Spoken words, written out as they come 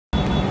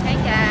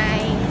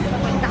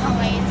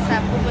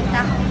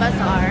akong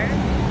bazaar.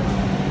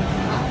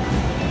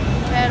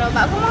 Pero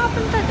bago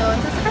makapunta doon,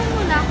 sasakay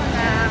muna ako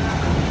ng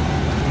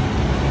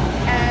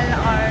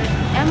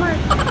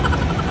MRT.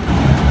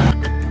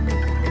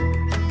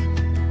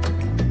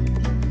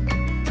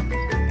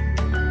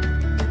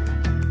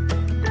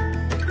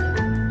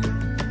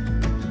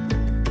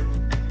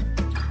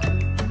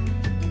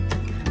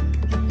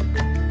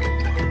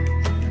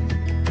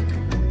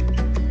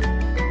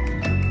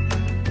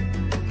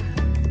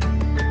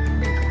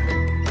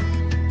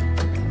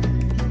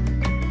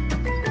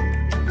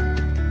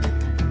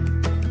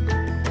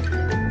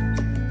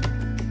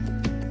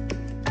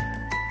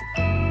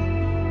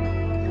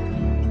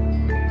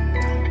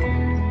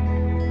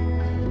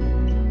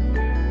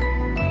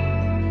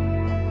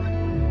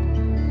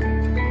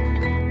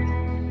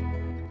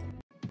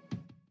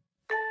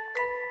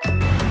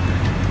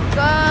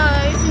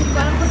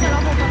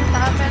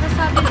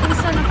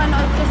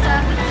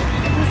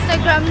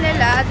 Instagram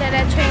nila,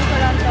 diretsuhin ko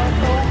lang daw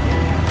kung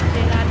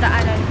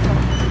dinadaanan ko.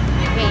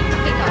 Wait,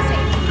 kita ko sa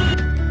inyo.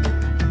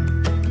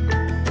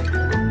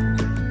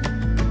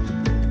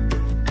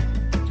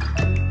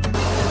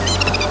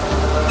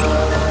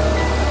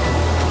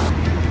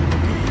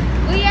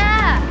 Kuya!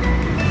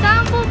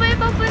 Saan po ba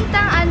yung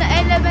papuntang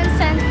 11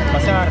 Central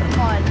Bazaar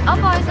Mall?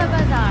 Opo, sa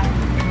Bazaar.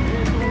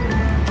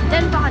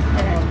 Diyan pa ka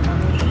diretso.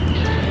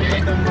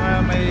 Itong mga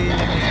may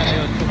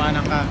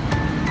tumanang ka.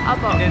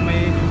 Opo. And then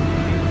may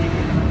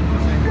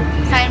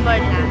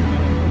signboard na.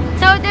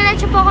 So,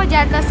 diretso po ako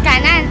dyan, tapos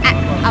kanan.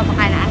 Opo,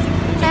 kanan.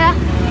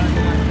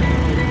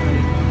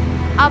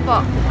 Opo.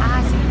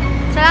 Sige.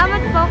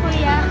 Salamat po,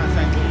 kuya.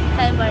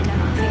 Signboard na.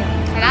 Sige.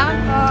 Salamat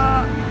po.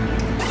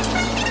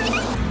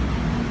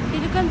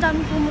 Hindi ko ang dami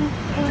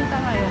pumunta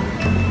ngayon.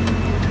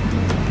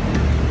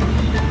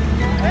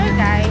 Well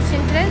guys,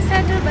 yung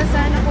Trendsetters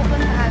Bazaar na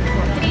pupuntahan ko,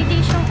 3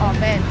 days yung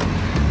open.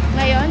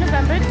 Ngayon,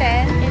 November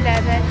 10,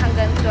 11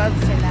 hanggang 12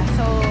 sila.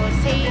 So,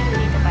 same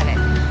dito pa rin.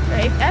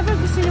 Pero if ever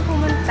gusto nyo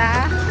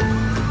pumunta,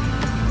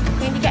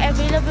 kung hindi ka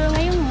available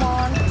ngayong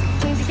month,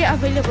 kung hindi ka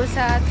available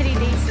sa 3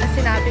 days na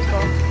sinabi ko,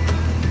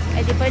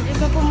 eh di pwede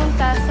ka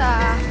pumunta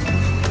sa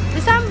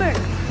December.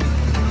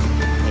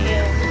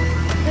 Ayun.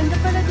 Ganda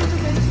pala dito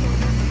guys.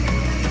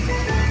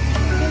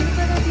 Ganda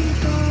pala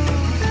dito.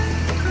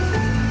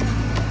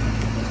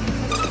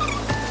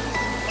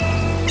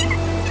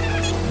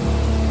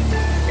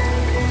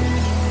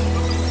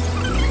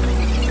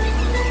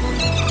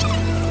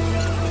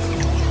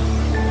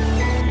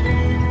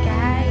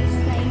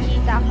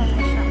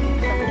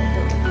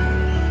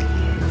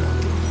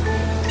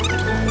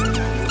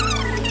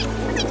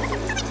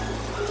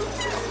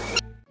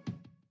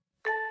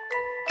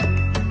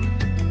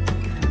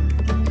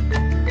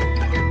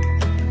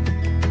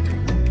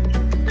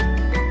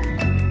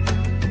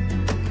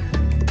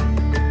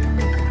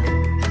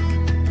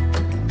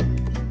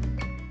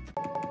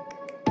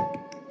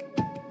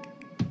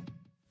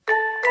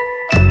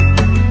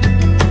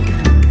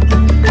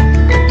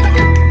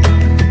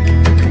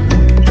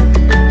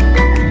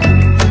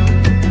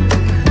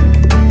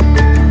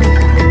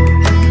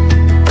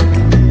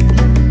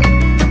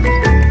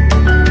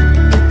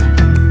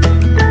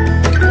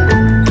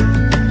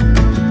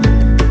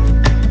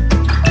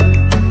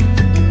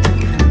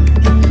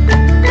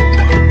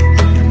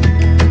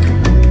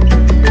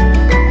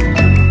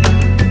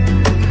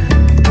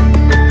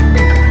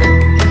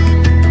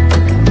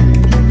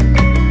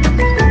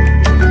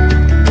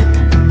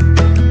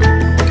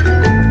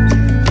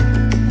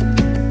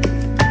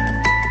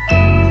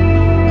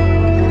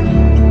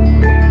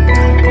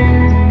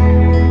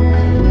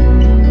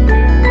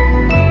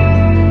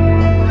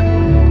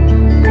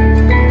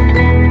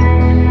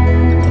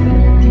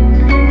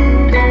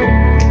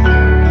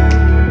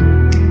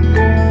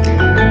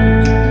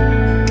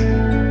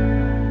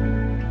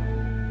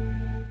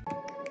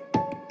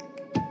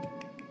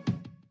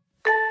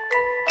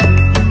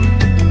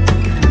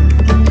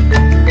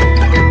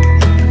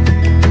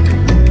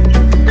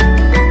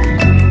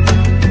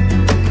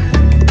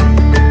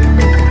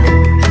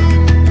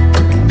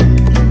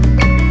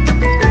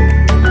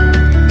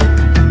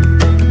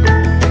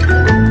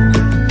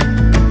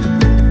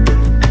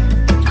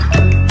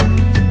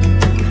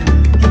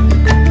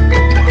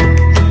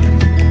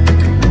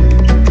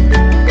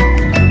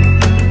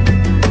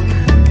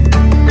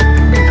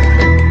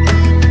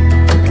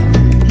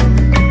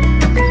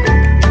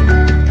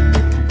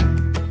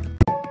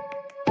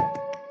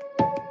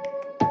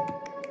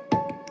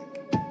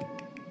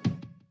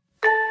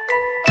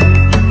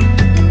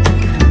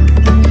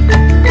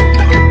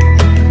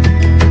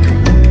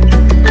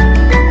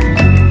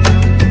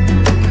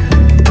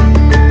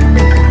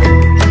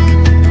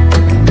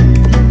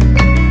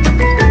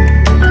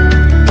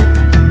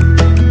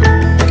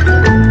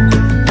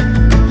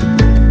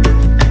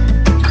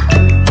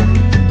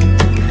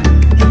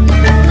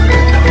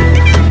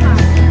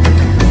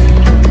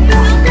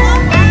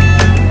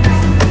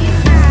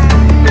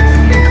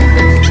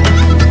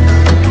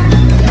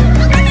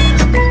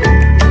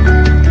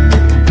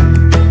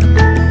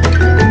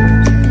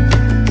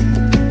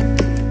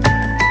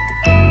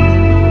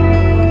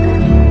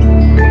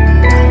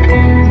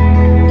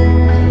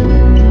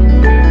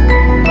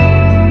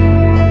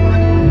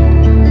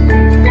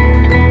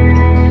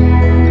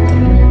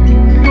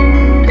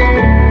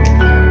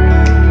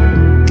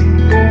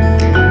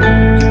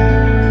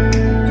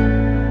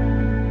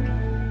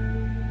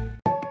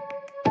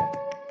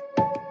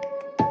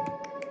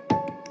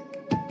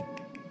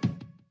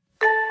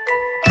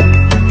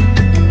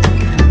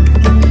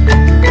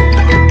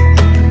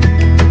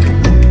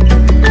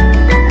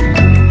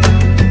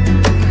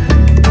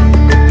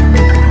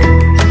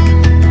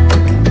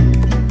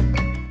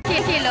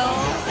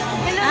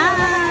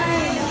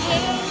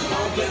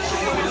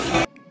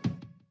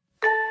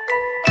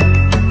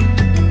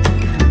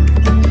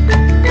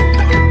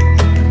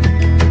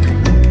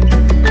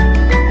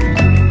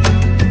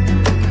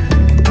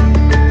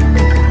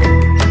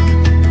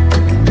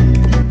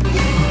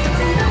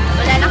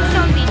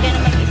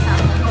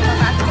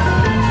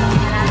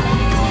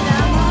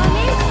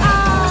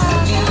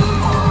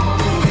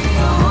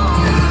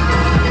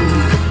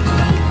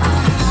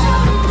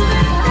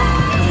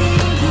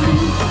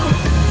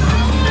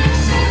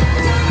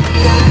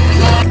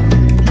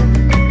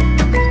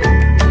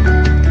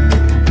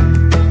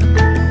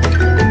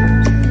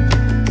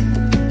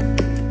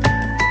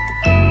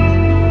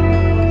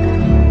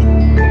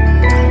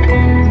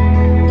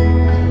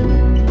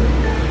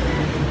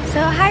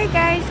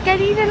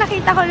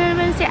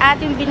 naman si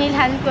ating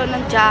binilhan ko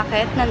ng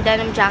jacket, ng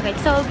denim jacket.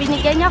 So,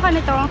 binigyan niya ko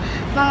nitong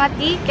mga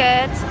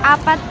tickets.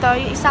 4 to.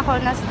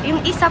 Yung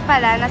isa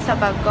pala nasa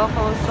bag ko.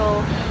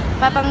 So,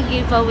 papang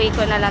giveaway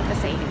ko na lang to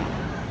sa inyo.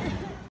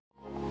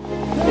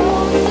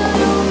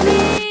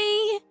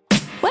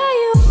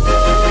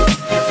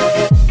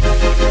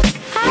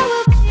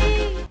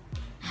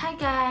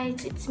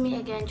 It's me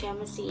again,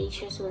 Jemah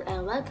Jems,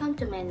 and welcome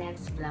to my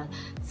next vlog.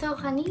 So,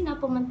 kanina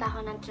pumunta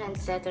ako ng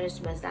Trendsetters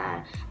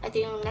Bazaar. Ito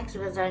yung next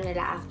bazaar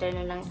nila after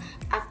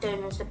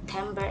nung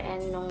September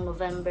and nung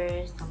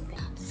November something.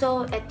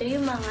 So, ito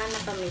yung mga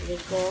napamili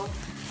ko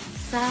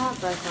sa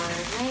bazaar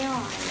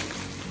ngayon.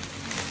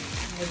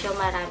 Medyo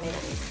marami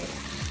sila.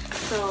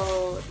 So,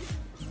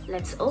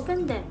 let's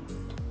open them.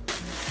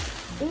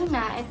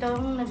 Una,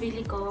 itong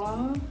nabili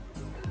kong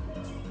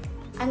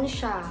ano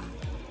siya?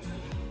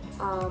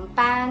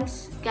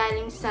 Pants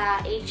galing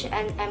sa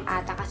H&M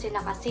ata kasi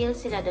naka-sale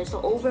sila doon. So,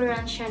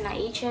 overrun siya na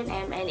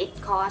H&M and it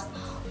cost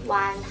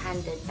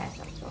 100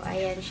 pesos. So,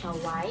 ayan siya,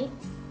 white.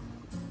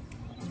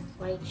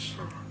 White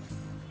siya.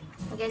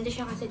 Maganda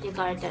siya kasi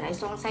degarterized.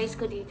 So, ang size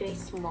ko dito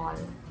is small.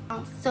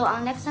 So,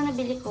 ang next na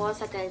nabili ko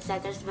sa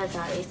Trendsetters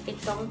Bazaar is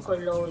itong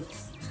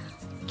clothes.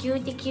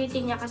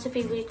 Cutie-cutie niya kasi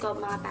favorite ko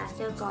mga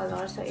pastel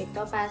color. So, ito,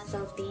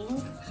 pastel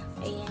pink.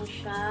 Ayan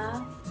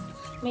siya.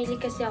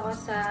 Mahilig kasi ako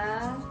sa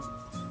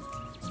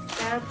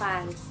square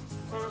pants.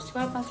 Pero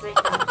square pants ba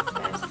yung tawag?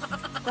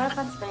 Square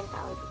pants ba yung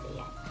tawag dito?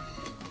 Yan.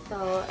 So,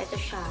 ito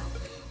siya.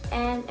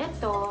 And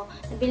ito,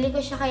 nabili ko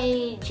siya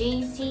kay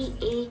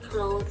JCA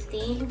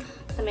Clothing.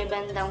 So, may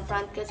bandang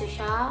front kasi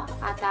siya.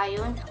 Ata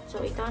yun. So,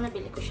 ito,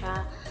 nabili ko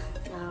siya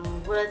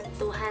ng worth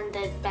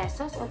 200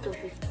 pesos o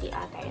 250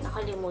 ata yun.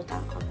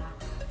 Nakalimutan ko na.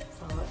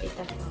 So,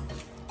 ito to.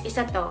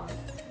 Isa to.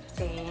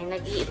 Kasi,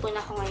 nag-iipon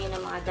ako ngayon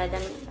ng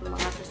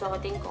mga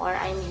susukotin ko or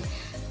I mean,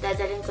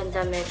 dadalhin kong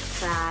damit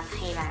sa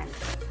Thailand.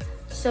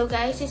 So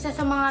guys, isa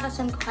sa mga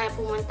rason ko kaya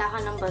pumunta ako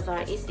ng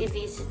bazaar is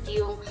i-visit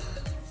yung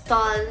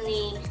stall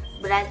ni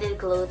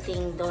branded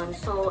clothing doon.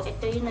 So,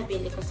 ito yung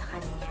nabili ko sa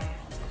kanya.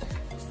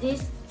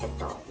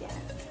 Ito,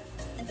 yan.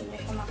 Hindi mo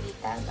siya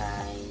makita,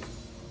 guys.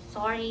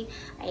 Sorry.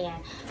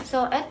 Ayan.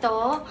 So,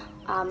 ito,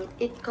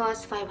 it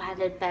cost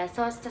 500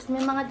 pesos. Tapos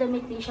may mga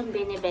damit din siyang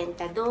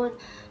binibenta doon.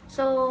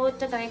 So,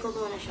 tatry ko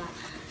muna siya.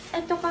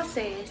 Ito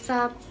kasi,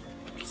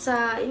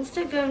 sa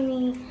Instagram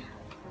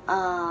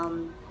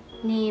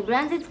ni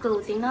branded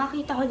clothing,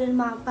 nakakita ko din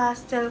mga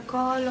pastel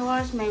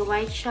colors, may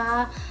white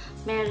siya,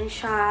 meron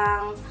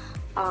siyang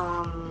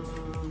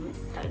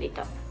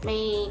dito,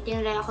 may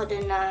tinry ako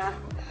dun na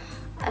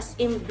as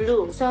in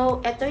blue.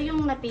 So, ito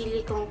yung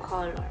napili kong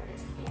color.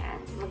 Ayan,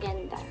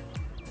 maganda.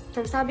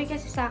 So, sabi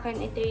kasi sa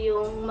akin, ito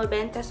yung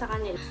mabenta sa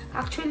kanila.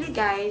 Actually,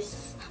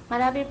 guys,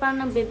 marami pang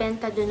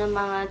nagbibenta dun ng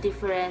mga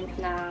different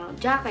na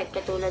jacket,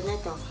 katulad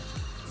nito.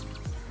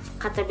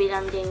 Katabi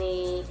lang din ni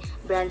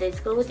branded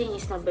clothing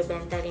is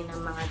nagbebenta rin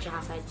ng mga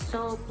jackets.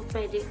 So,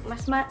 pwede,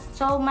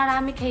 so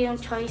marami kayong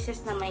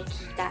choices na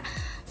makikita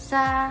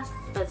sa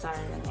bazaar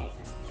na ngayon.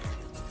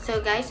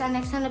 So, guys, ang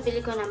next na nabili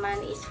ko naman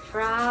is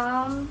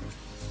from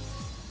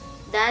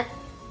That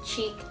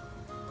Chic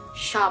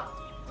Shop.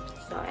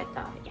 So,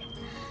 ito. Yan.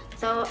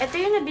 So, ito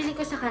yung nabili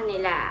ko sa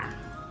kanila.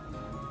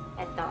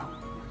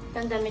 Ito.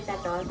 Itong damit na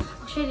to.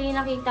 Actually,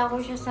 nakita ko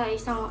siya sa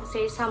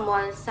isang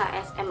mall sa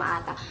SM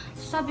ata.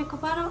 So, sabi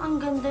ko, parang ang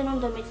ganda ng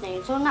damit na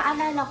yun. So,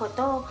 naalala ko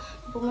to.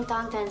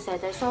 Pumunta ang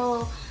Trendsetters.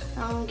 So,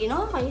 ang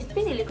ginawa ko is,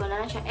 pinili ko na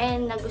lang siya.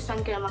 And,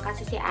 nagustuhan ko naman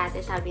kasi si ate,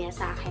 sabi niya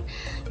sa akin,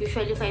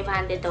 usually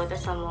 500 daw to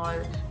sa mall.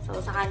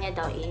 So, sa kanya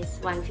daw is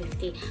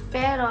 150.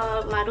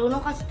 Pero,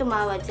 marunong kasi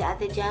tumawad si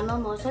ate Jemah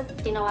mo. So,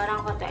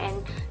 tinawaran ko to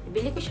and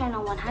bili ko siya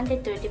ng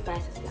 130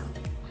 pesos lang.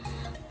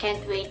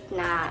 Can't wait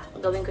na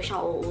gawin ko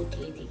siyang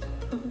OOTD.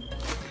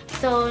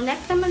 So,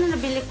 next naman na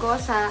nabili ko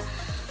sa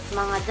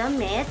mga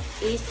damit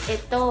is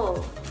ito.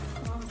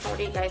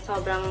 Sorry guys,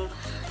 sobrang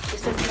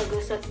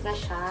gusot na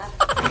siya.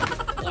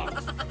 Yan.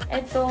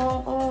 Ito,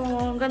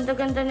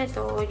 ganda-ganda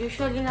nito.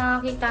 Usually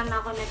nakakita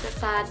na ako nito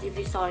sa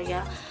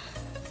Divisoria.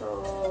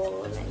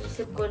 So,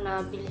 naisip ko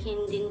na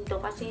bilhin din to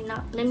kasi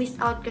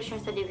na-miss out ko siya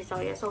sa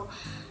Divisoria. So,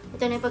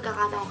 ito na yung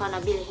pagkakataon ko na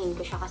bilhin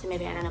ko siya kasi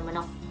may pera naman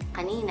ako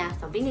kanina.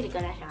 So, binili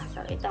ko na siya.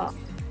 So, ito.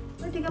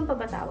 Pwede kang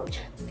pabatawag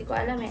dyan. Hindi ko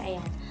alam eh.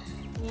 Ayan.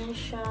 Yan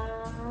siya.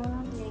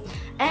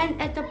 And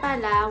ito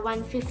pala,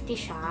 150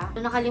 siya.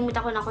 So,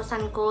 nakalimutan ko na kung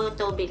saan ko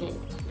ito bilhin.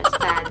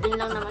 Basta, dun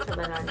lang naman sa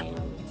bazaar na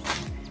yun.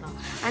 So,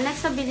 ang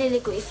next na binili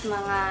ko is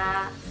mga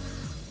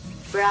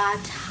bra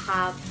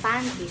at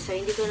panty. So,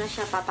 hindi ko na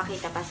siya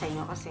papakita pa sa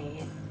inyo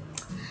kasi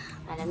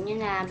alam niyo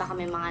na, baka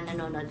may mga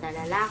nanonood na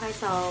lalaki.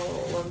 So,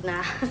 wag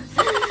na.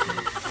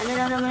 Ano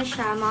lang naman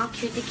siya, mga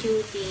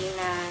cutie-cutie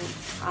na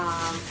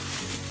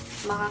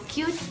mga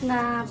cute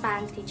na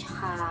panty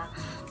tsaka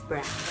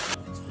bra.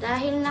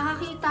 Dahil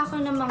nakakita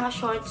ko ng mga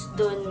shorts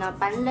doon na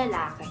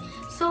panlalaki.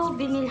 So,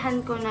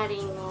 binilhan ko na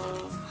rin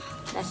yung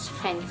best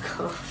friend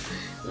ko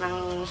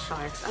ng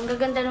shorts. Ang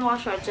gaganda ng mga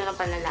shorts na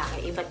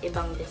panlalaki. Iba't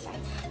ibang design.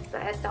 So,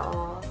 ito,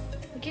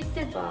 cute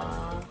diba?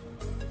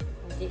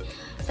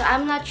 So, So,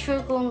 I'm not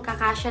sure kung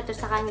kakasya to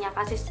sa kanya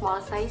kasi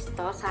small size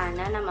to.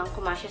 Sana naman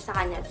kumasya sa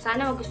kanya.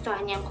 Sana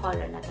magustuhan niya yung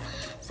color na to.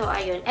 So,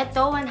 ayun.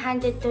 Ito,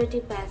 130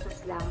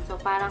 pesos lang. So,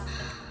 parang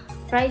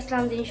price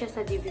lang din siya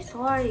sa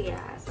Divisoria.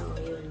 So,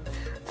 yun.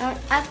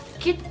 At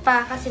cute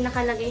pa kasi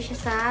nakalagay siya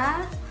sa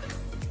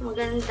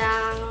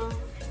magandang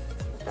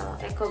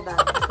eco bag.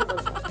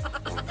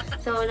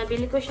 So,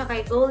 nabili ko siya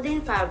kay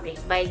Golden Fabric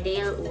by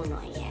Dale Uno.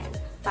 Ayan.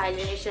 Follow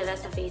niyo sila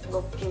sa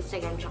Facebook,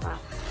 Instagram, tsaka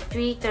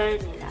Twitter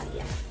nila.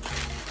 Ayan.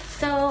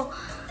 So,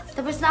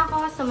 tapos na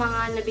ako sa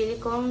mga nabili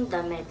kong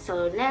damit.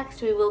 So,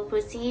 next, we will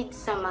proceed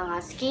sa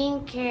mga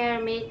skincare,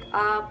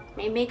 makeup.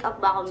 May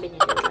makeup ba akong binili?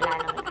 Wala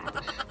naman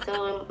natin.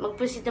 So,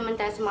 mag-proceed naman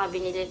tayo sa mga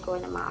binili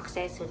ko ng mga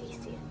accessories.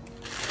 Yun.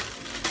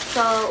 So,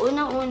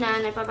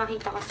 unang-una,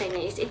 napapakita ko sa inyo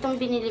is itong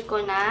binili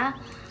ko na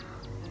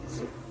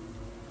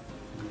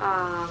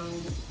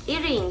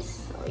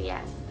earrings. So,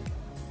 yan.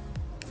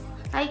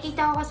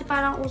 Nakikita ko kasi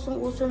parang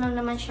usong-uso na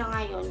naman siya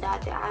ngayon.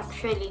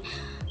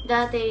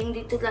 Dati,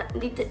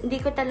 hindi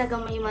ko talaga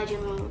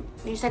ma-imagine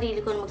yung sarili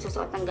ko na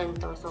magsusuot ng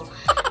ganito. So,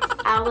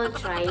 I will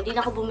try. Hindi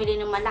na ako bumili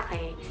ng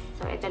malaki.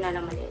 So, ito na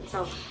lang maliit.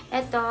 So,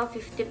 ito,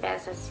 50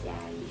 pesos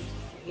yan.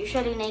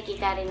 Usually,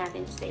 nakikita rin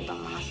natin sa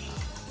ibang mga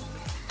store.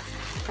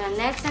 So,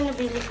 next na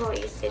nabili ko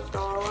is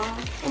itong,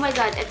 oh my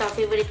god, ito,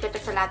 favorite ko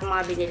to sa lahat ng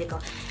mga binili ko,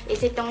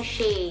 is itong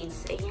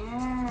shades.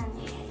 Ayan.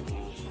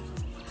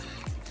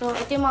 So,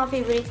 ito yung mga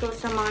favorite ko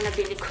sa mga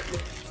nabili ko.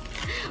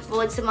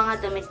 Bukod sa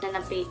mga damit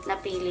na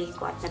napili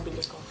ko at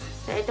nabili ko.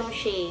 So, itong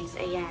shades,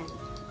 ayan.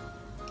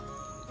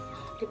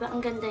 Diba, ang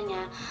ganda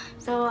niya.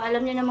 So,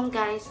 alam niyo naman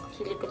guys,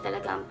 hilig ko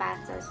talaga ang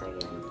pastel. So,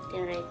 yun,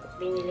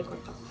 binili ko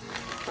to.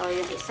 So,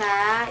 yung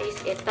isa is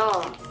ito.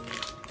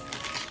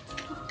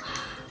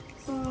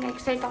 So,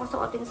 excited ako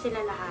suotin sila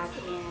lahat.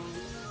 Ayan.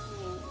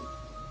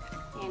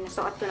 Ayan,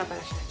 nasuot ko na pala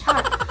siya.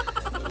 Char!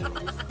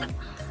 Ayan.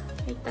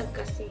 May tag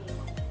kasi.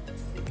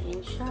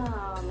 Ayan siya.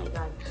 Oh my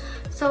god.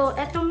 So,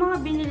 etong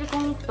mga binili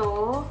kong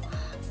to,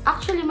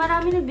 actually,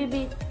 marami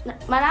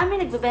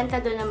nagbebenta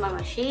doon ng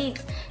mga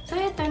shades. So,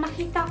 ito,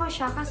 nakita ko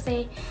siya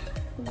kasi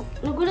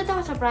nagulat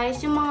ako sa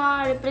price. Yung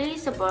mga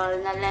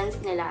replaceable na lens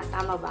nila,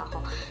 tama ba ako,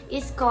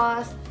 is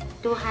cost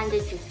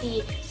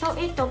 250. So,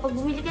 ito, pag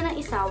bumili ka ng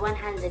isa,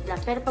 100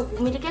 lang. Pero pag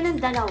bumili ka ng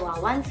dalawa,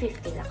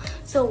 150 lang.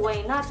 So, why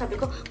not? Sabi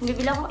ko,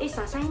 bumibili ako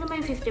isa, sayang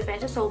naman yung 50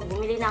 pesos. So,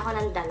 bumili na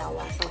ako ng dalawa.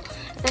 So,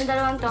 itong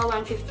dalawang to,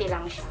 150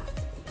 lang siya.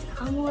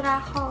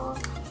 Nakamura ko.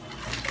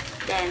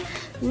 Then,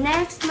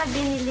 next na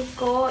binili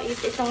ko is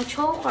itong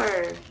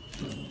choker.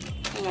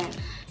 Ayan.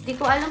 Di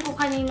ko alam kung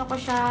kanino ko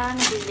siya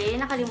nabili.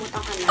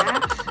 Nakalimutan ko na.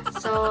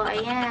 So,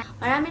 ayan.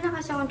 Marami na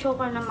kasi akong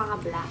choker ng mga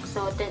black.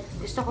 So,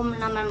 gusto ko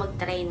naman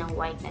mag-try ng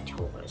white na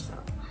choker. So,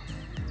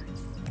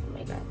 oh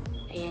my god.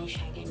 Ayan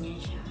siya.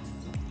 Ganyan siya.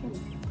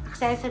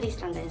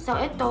 Accessories lang din. So,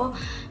 ito,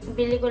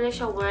 bili ko lang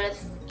siya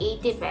worth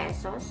 80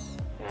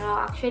 pesos.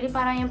 Pero, actually,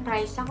 parang yung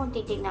price na kung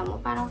titignan mo,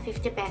 parang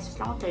 50 pesos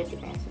lang o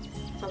 30 pesos.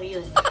 So,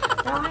 yun.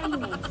 Pero, okay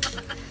na yun.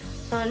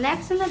 So,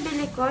 next na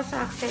nabili ko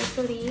sa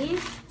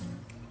accessories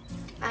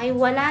ay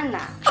wala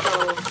na.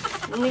 So,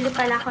 bumili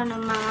pala ako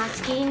ng mga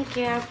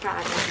skincare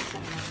products.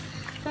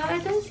 So,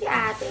 itong si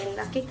ate,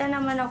 nakita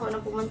naman ako na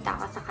pumunta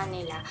ako sa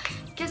kanila.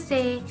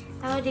 Kasi,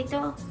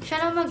 dito,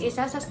 siya lang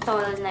mag-isa sa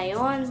stall na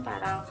yon.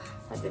 Parang,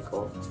 sabi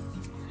ko,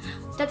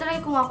 tatry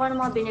ko nga ako ng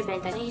mga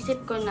binibenta.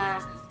 Naisip ko na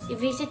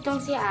i-visit kong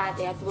si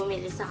ate at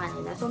bumili sa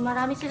kanila. So,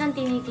 marami silang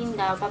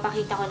tinitinda.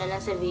 Papakita ko na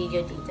lang sa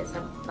video dito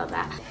sa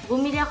baba.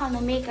 Bumili ako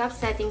ng makeup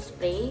setting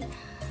spray.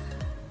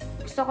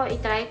 Gusto ko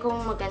i-try kung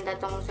maganda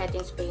tong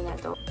setting spray na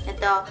to.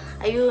 Ito,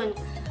 ayun.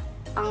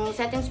 Ang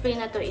setting spray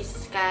na to is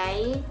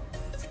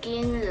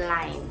Skin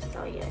Line.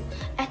 So, yun.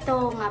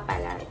 Ito nga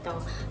pala. Ito,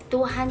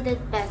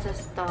 200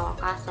 pesos to.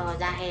 Kaso,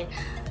 dahil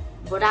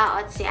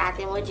buraot si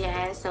ate mo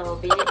dyan. So,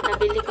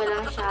 nabili ko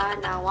lang siya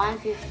ng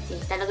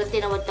 150. Talagang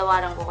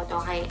tinawad-tawaran ko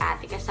to kay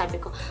ate. Kasi sabi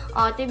ko,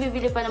 ate,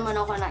 bibili pa naman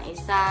ako ng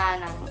isa.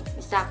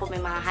 Kung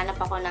may mahanap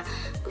ako na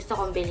gusto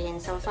kong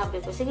bilhin. So, sabi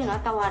ko, sige no,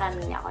 tawaran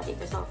niya ako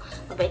dito. So,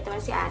 mabait naman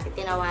si ate.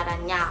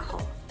 Tinawaran niya ako.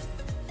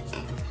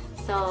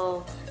 So,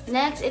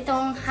 next,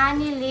 itong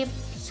Honey Lip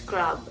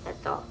Scrub.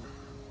 Ito.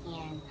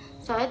 Yan.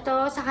 So,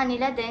 ito, sa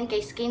kanila din, kay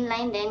Skin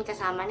Line din,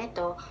 kasama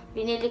nito,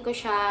 binili ko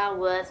siya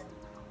worth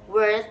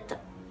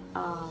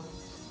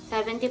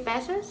 70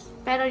 pesos.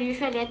 Pero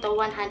usually ito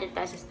 100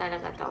 pesos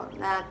talaga to.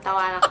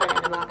 Natawaran ko na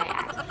naman kay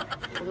ate.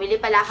 Bumili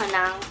pala ako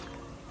ng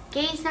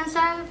case ng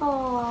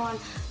cellphone.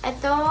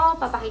 Ito,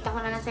 papakita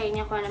ko na lang sa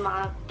inyo kung ano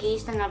mga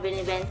case na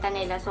binibenta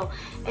nila. So,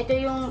 ito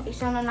yung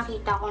isa na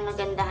nakita ko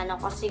nagandahan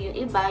ako. Kasi yung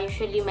iba,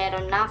 usually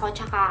meron na ako.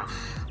 Tsaka,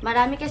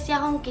 marami kasi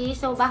akong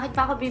case. So, bakit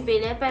pa ako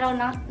bibili? Pero,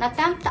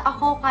 na-tempt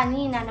ako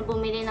kanina na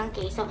bumili ng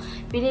case. So,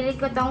 binili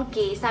ko tong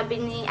case. Sabi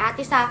ni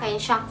ate sa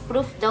akin,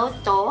 shockproof daw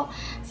to.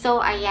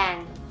 So,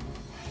 ayan.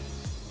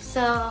 So,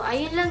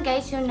 ayun lang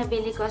guys yung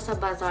nabili ko sa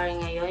bazaar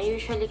ngayon.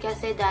 Usually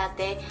kasi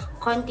dati,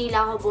 konti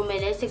lang ako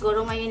bumili.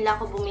 Siguro ngayon lang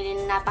ako bumili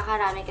na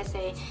napakarami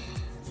kasi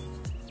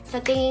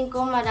sa tingin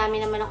ko marami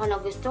naman ako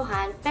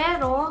nagustuhan.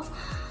 Pero,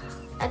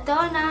 ito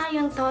na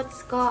yung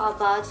thoughts ko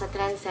about sa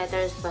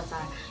Trendsetters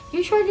Bazaar.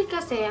 Usually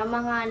kasi, ang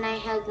mga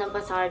na-held na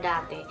bazaar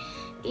dati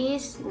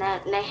is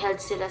na-held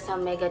sila sa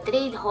Mega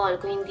Trade Hall,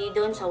 kung hindi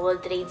doon sa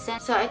World Trade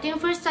Center. So, ito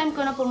yung first time ko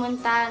na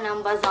pumunta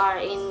ng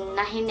bazaar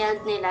na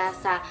hineld nila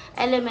sa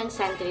Element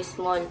Centris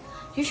Mall.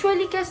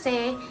 Usually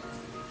kasi,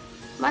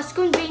 mas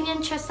convenient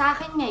siya sa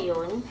akin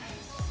ngayon.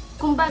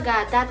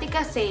 Kumbaga, dati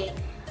kasi,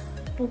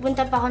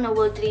 pupunta pa ako ng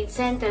World Trade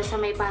Center sa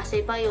may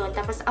Pasay pa yun.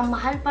 Tapos, ang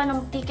mahal pa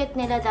ng ticket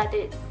nila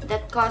dati,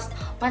 that cost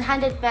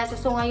 100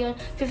 pesos. So, ngayon,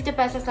 50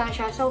 pesos lang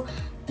siya. So,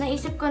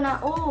 naisip ko na,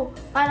 oh,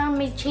 parang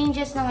may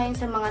changes na ngayon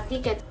sa mga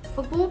ticket.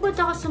 Pag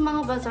pumupunta ako sa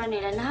mga bazaar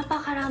nila,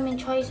 napakaraming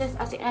choices.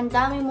 As in, ang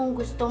dami mong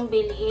gustong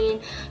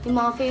bilhin. Yung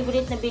mga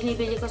favorite na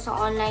binibili ko sa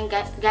online,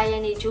 gaya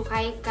ni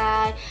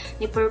Jukaykay,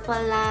 ni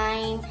Purple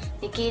Line,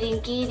 ni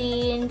Kirin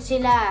Kirin,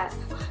 sila.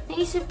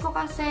 Naisip ko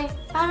kasi,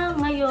 parang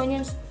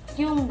ngayon,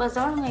 yung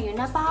bazaar ngayon,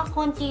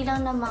 napaka-konti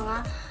lang ng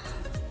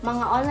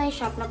mga online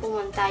shop na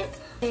pumunta.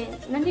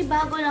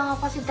 Nanibago lang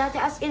ako kasi dati,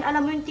 as in,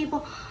 alam mo yung tipo,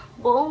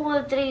 buong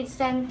World Trade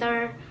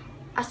Center,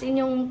 as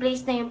in yung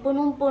place na yun,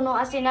 punong-puno,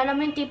 as in, alam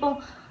mo yung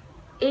tipong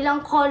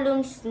ilang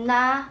columns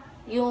na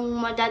yung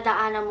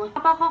madadaanan mo.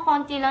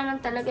 Napaka-konti lang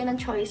ng talaga ng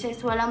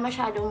choices, wala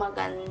masyadong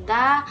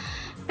maganda,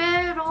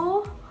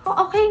 pero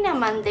okay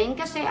naman din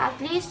kasi at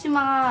least yung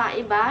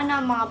mga iba na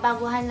mga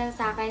baguhan lang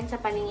sa akin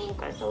sa paningin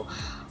ko. So,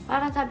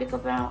 parang sabi ko,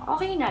 parang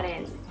okay na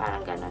rin.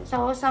 Parang ganun.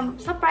 So,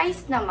 sa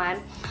price naman,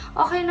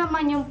 okay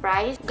naman yung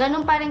price.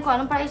 Ganun pa rin kung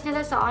anong price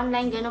nila sa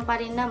online, ganun pa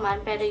rin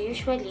naman. Pero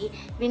usually,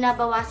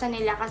 binabawasan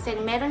nila kasi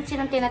meron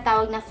silang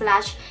tinatawag na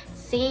flash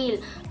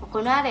sale.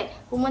 Kung kunwari,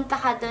 pumunta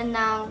ka doon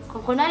ng,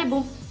 kung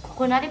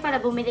kunwari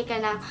para bumili ka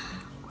ng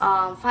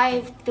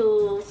 5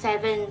 to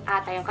 7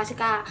 ata yun. Kasi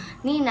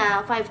kanina,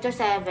 5 to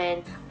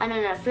 7,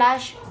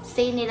 flash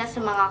sale nila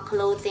sa mga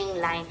clothing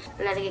line.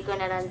 Lalagay ko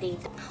na lang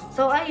dito.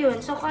 So, ayun.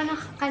 So,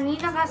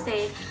 kanina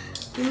kasi,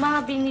 yung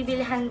mga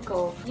binibilihan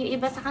ko, yung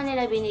iba sa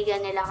kanila,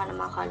 binigyan nila ako ng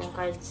mga calling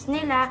cards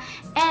nila.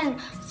 And,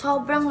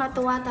 sobrang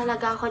natuwa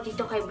talaga ako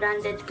dito kay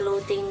Branded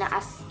Clothing na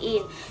as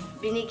in,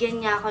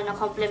 binigyan niya ako ng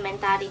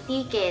complimentary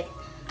ticket.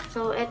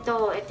 So,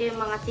 ito yung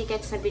mga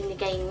tickets na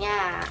binigay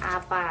niya.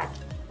 4.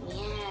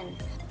 Yan.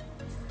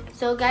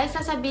 So guys,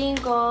 sasabihin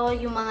ko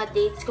yung mga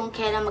dates kung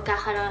kailan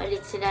magkakaroon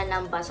ulit sila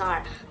ng bazaar.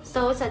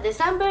 So sa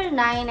December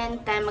 9 and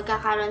 10,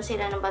 magkakaroon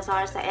sila ng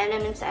bazaar sa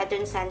Elements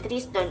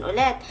Centris doon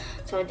ulit.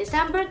 So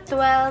December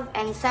 12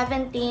 and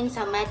 17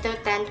 sa Metro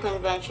 10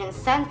 Convention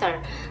Center.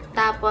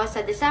 Tapos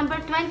sa December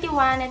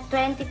 21 at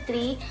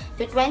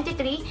 23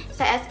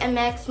 sa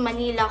SMX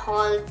Manila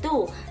Hall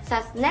 2.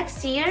 Sa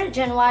next year,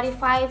 January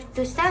 5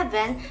 to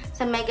 7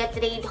 sa Mega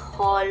Trade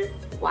Hall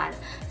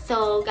 1.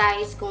 So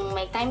guys, kung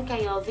may time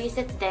kayo,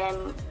 visit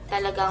them.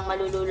 Talagang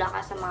malulula ka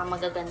sa mga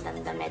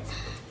magagandang damit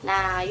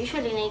na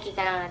usually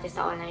nakikita lang natin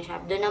sa online shop.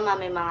 Doon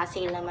naman may mga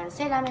sale naman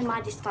sila, may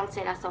mga discount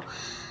sila. So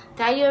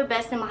try your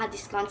best na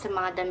maka-discount sa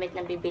mga damit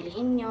na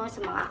bibilihin nyo,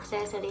 sa mga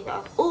accessories,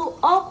 o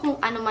kung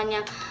ano man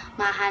yung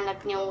mahanap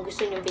nyo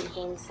gusto nyo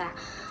bilhin sa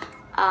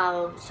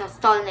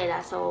stall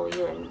nila. So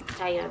yun,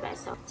 try your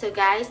best. So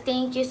guys,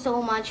 thank you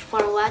so much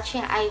for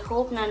watching. I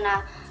hope na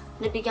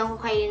nabigyan ko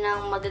kayo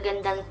ng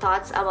magagandang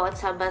thoughts about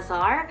sa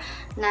bazaar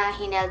na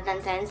hineld ng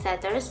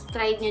Trendsetters.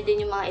 Try nyo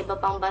din yung mga iba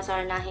pang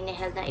bazaar na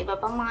hineld ng iba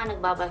pang mga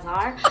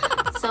nagbabazar.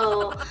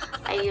 So,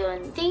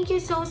 ayun. Thank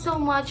you so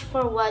much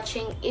for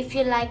watching. If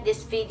you like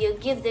this video,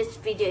 give this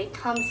video a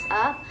thumbs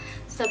up.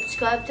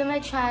 Subscribe to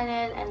my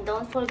channel. And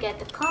don't forget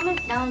to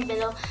comment down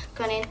below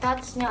kung ano yung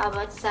thoughts nyo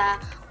about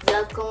sa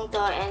vlog kong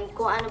to. And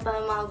kung ano pa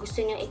yung mga gusto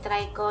nyo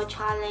itry ko,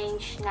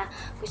 challenge na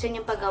gusto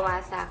nyo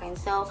pagawa sa akin.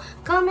 So,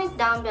 comment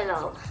down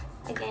below.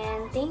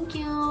 Again, thank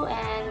you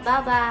and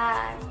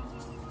bye-bye!